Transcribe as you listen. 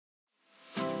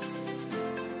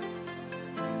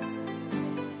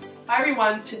Hi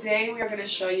everyone, today we are going to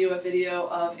show you a video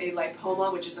of a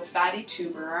lipoma, which is a fatty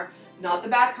tumor. Not the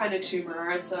bad kind of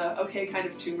tumor, it's a okay kind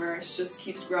of tumor. It just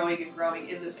keeps growing and growing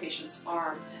in this patient's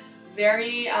arm.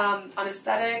 Very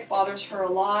unaesthetic, bothers her a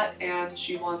lot, and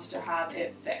she wants to have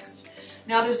it fixed.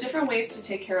 Now there's different ways to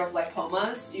take care of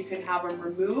lipomas. You can have them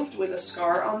removed with a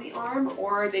scar on the arm,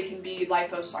 or they can be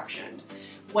liposuctioned.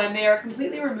 When they are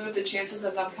completely removed, the chances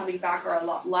of them coming back are a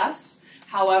lot less.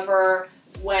 However,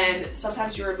 when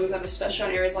sometimes you remove them, especially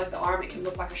on areas like the arm, it can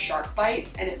look like a shark bite,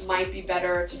 and it might be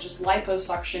better to just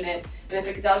liposuction it, and if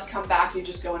it does come back, you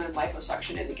just go in and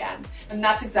liposuction it again. And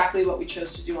that's exactly what we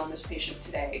chose to do on this patient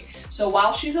today. So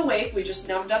while she's awake, we just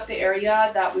numbed up the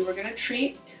area that we were going to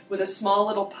treat with a small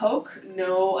little poke,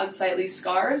 no unsightly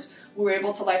scars. We were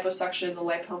able to liposuction the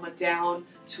lipoma down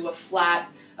to a flat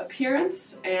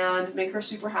appearance and make her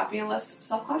super happy and less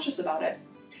self-conscious about it.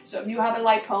 So if you have a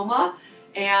lipoma,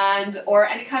 or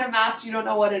any kind of mass you don't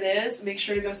know what it is, make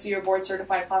sure to go see your board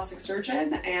certified plastic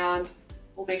surgeon, and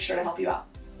we'll make sure to help you out.